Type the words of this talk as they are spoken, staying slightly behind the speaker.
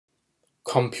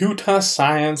Computer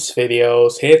science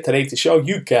videos here today to show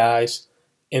you guys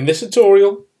in this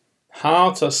tutorial how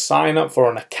to sign up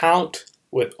for an account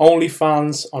with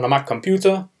OnlyFans on a Mac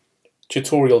computer.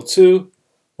 Tutorial 2.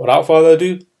 Without further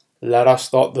ado, let us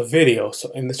start the video.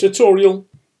 So in this tutorial,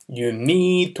 you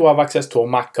need to have access to a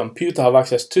Mac computer, have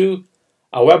access to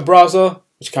a web browser,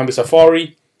 which can be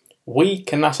Safari. We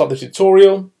can now start the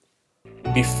tutorial.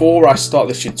 Before I start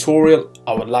this tutorial,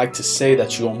 I would like to say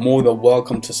that you are more than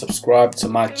welcome to subscribe to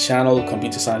my channel,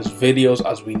 Computer Science Videos.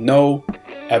 As we know,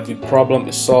 every problem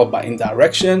is solved by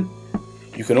indirection.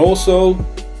 You can also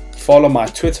follow my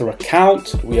Twitter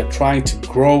account. We are trying to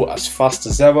grow as fast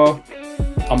as ever.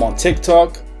 I'm on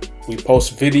TikTok. We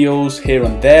post videos here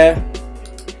and there.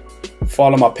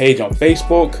 Follow my page on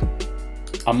Facebook.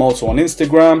 I'm also on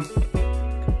Instagram.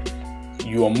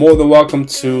 You are more than welcome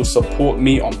to support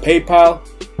me on PayPal.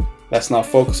 Let's now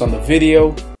focus on the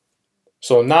video.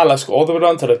 So now let's go all the way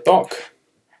down to the dock.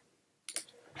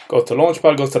 Go to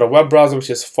Launchpad, go to the web browser, which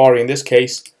is Safari in this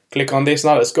case. Click on this.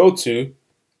 Now let's go to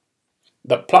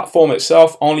the platform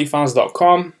itself,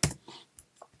 onlyfans.com.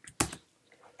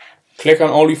 Click on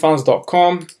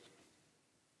onlyfans.com.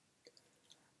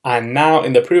 And now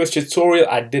in the previous tutorial,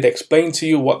 I did explain to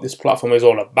you what this platform is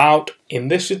all about. In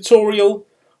this tutorial,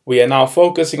 we are now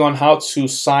focusing on how to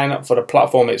sign up for the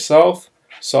platform itself.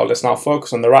 So let's now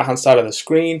focus on the right hand side of the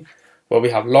screen where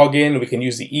we have login. We can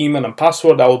use the email and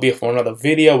password. That will be for another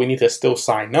video. We need to still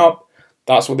sign up.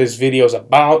 That's what this video is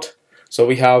about. So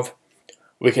we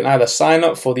can either sign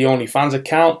up for the OnlyFans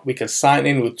account, we can sign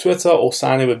in with Twitter or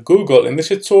sign in with Google. In this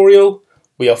tutorial,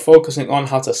 we are focusing on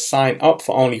how to sign up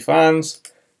for OnlyFans.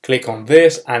 Click on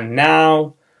this and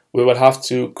now we will have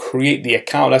to create the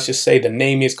account. Let's just say the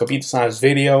name is Computer Science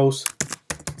Videos.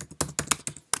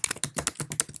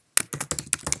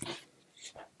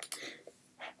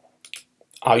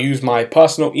 I'll use my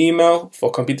personal email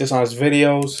for Computer Science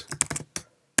Videos.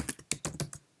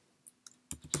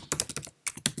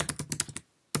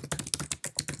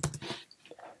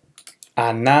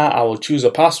 And now I will choose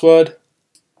a password.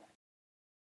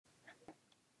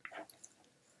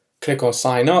 Click on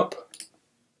sign up.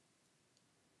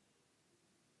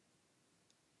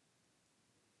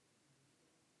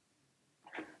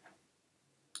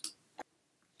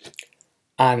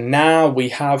 And now we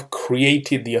have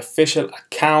created the official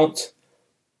account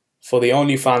for the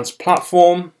OnlyFans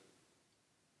platform.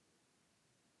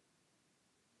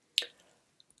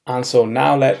 And so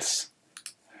now let's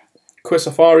quit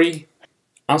Safari.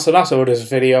 And so that's all this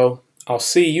video. I'll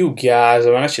see you guys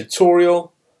in the next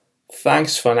tutorial.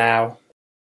 Thanks for now.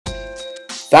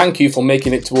 Thank you for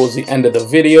making it towards the end of the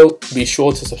video. Be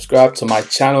sure to subscribe to my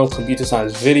channel, Computer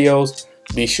Science Videos.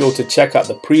 Be sure to check out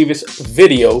the previous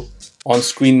video on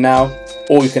screen now,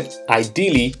 or you can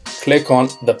ideally click on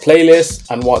the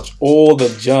playlist and watch all the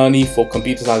journey for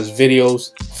Computer Science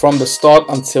Videos from the start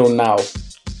until now.